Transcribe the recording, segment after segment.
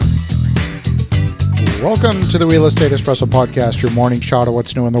Welcome to the Real Estate Espresso Podcast, your morning shot of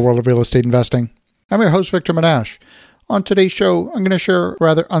what's new in the world of real estate investing. I'm your host, Victor Menashe. On today's show, I'm going to share a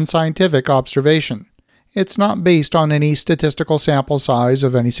rather unscientific observation. It's not based on any statistical sample size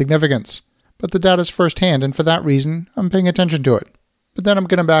of any significance, but the data is firsthand, and for that reason, I'm paying attention to it. But then I'm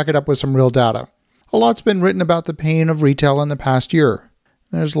going to back it up with some real data. A lot's been written about the pain of retail in the past year.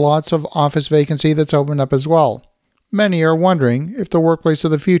 There's lots of office vacancy that's opened up as well. Many are wondering if the workplace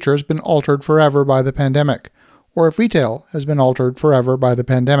of the future has been altered forever by the pandemic, or if retail has been altered forever by the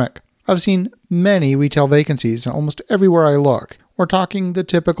pandemic. I've seen many retail vacancies almost everywhere I look. We're talking the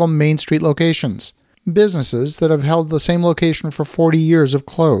typical Main Street locations. Businesses that have held the same location for 40 years have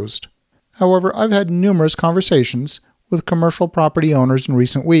closed. However, I've had numerous conversations with commercial property owners in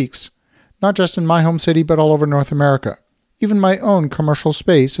recent weeks, not just in my home city but all over North America. Even my own commercial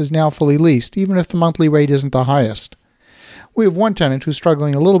space is now fully leased, even if the monthly rate isn't the highest. We have one tenant who's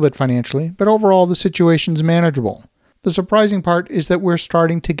struggling a little bit financially, but overall the situation's manageable. The surprising part is that we're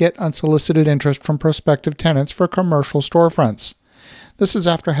starting to get unsolicited interest from prospective tenants for commercial storefronts. This is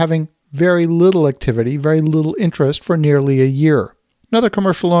after having very little activity, very little interest for nearly a year. Another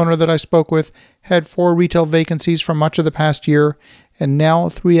commercial owner that I spoke with had 4 retail vacancies for much of the past year, and now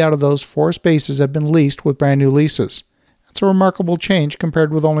 3 out of those 4 spaces have been leased with brand new leases. That's a remarkable change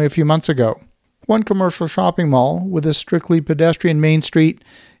compared with only a few months ago. One commercial shopping mall with a strictly pedestrian main street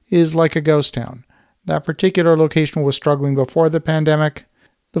is like a ghost town. That particular location was struggling before the pandemic.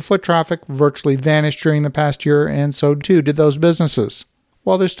 The foot traffic virtually vanished during the past year, and so too did those businesses.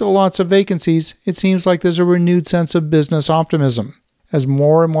 While there's still lots of vacancies, it seems like there's a renewed sense of business optimism. As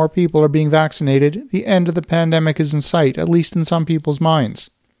more and more people are being vaccinated, the end of the pandemic is in sight, at least in some people's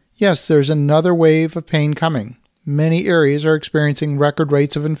minds. Yes, there's another wave of pain coming. Many areas are experiencing record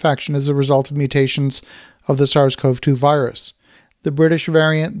rates of infection as a result of mutations of the SARS-CoV-2 virus. The British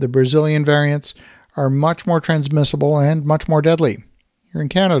variant, the Brazilian variants are much more transmissible and much more deadly. Here in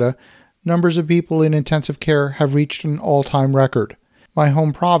Canada, numbers of people in intensive care have reached an all-time record. My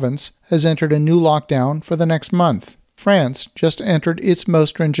home province has entered a new lockdown for the next month. France just entered its most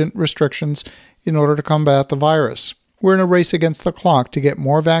stringent restrictions in order to combat the virus. We're in a race against the clock to get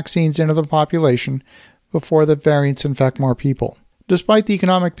more vaccines into the population before the variants infect more people. Despite the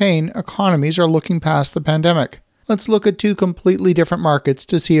economic pain, economies are looking past the pandemic. Let's look at 2 completely different markets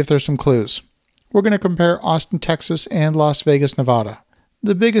to see if there's some clues. We're going to compare Austin, Texas and Las Vegas, Nevada.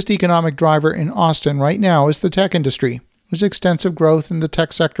 The biggest economic driver in Austin right now is the tech industry. There's extensive growth in the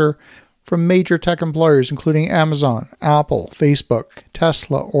tech sector from major tech employers including Amazon, Apple, Facebook,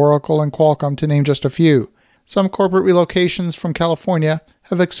 Tesla, Oracle, and Qualcomm, to name just a few. Some corporate relocations from California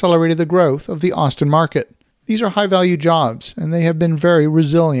have accelerated the growth of the Austin market. These are high-value jobs, and they have been very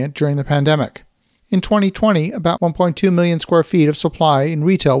resilient during the pandemic. In 2020, about 1.2 million square feet of supply in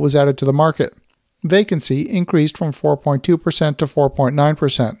retail was added to the market. Vacancy increased from 4.2% to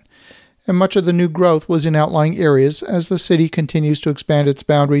 4.9%, and much of the new growth was in outlying areas as the city continues to expand its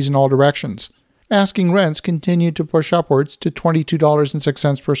boundaries in all directions. Asking rents continued to push upwards to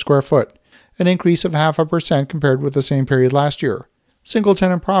 $22.06 per square foot, an increase of 0.5% compared with the same period last year.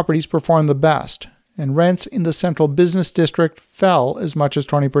 Single-tenant properties performed the best, and rents in the central business district fell as much as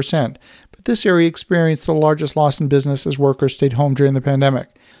 20%, but this area experienced the largest loss in business as workers stayed home during the pandemic.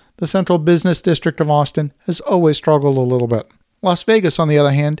 The central business district of Austin has always struggled a little bit. Las Vegas, on the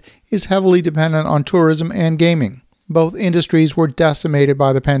other hand, is heavily dependent on tourism and gaming. Both industries were decimated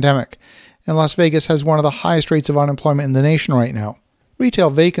by the pandemic, and Las Vegas has one of the highest rates of unemployment in the nation right now.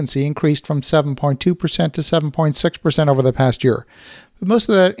 Retail vacancy increased from 7.2% to 7.6% over the past year, but most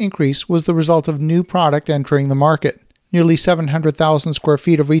of that increase was the result of new product entering the market. Nearly 700,000 square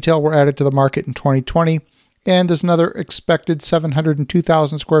feet of retail were added to the market in 2020, and there's another expected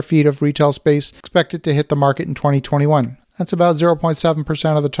 702,000 square feet of retail space expected to hit the market in 2021. That's about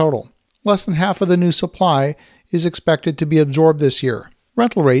 0.7% of the total. Less than half of the new supply is expected to be absorbed this year.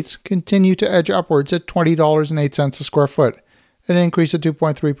 Rental rates continue to edge upwards at $20.08 a square foot, an increase of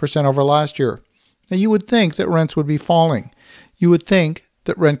 2.3% over last year. Now, you would think that rents would be falling. You would think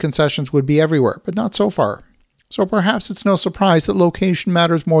that rent concessions would be everywhere, but not so far. So perhaps it's no surprise that location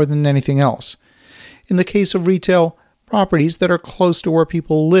matters more than anything else. In the case of retail, properties that are close to where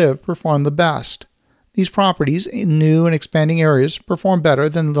people live perform the best. These properties in new and expanding areas perform better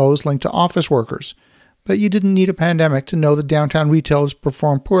than those linked to office workers. But you didn't need a pandemic to know that downtown retail has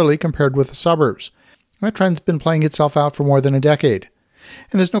performed poorly compared with the suburbs. That trend's been playing itself out for more than a decade.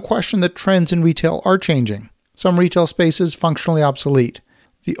 And there's no question that trends in retail are changing. Some retail spaces functionally obsolete.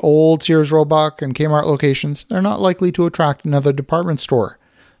 The old Sears Roebuck and Kmart locations are not likely to attract another department store.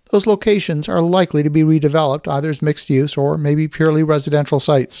 Those locations are likely to be redeveloped either as mixed use or maybe purely residential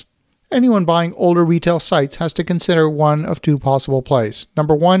sites. Anyone buying older retail sites has to consider one of two possible plays.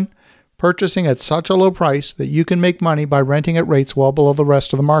 Number one, purchasing at such a low price that you can make money by renting at rates well below the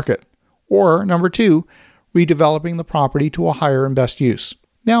rest of the market. Or number two, redeveloping the property to a higher and best use.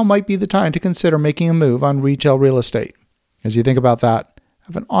 Now might be the time to consider making a move on retail real estate. As you think about that,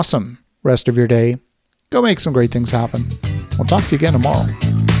 have an awesome rest of your day. Go make some great things happen. We'll talk to you again tomorrow.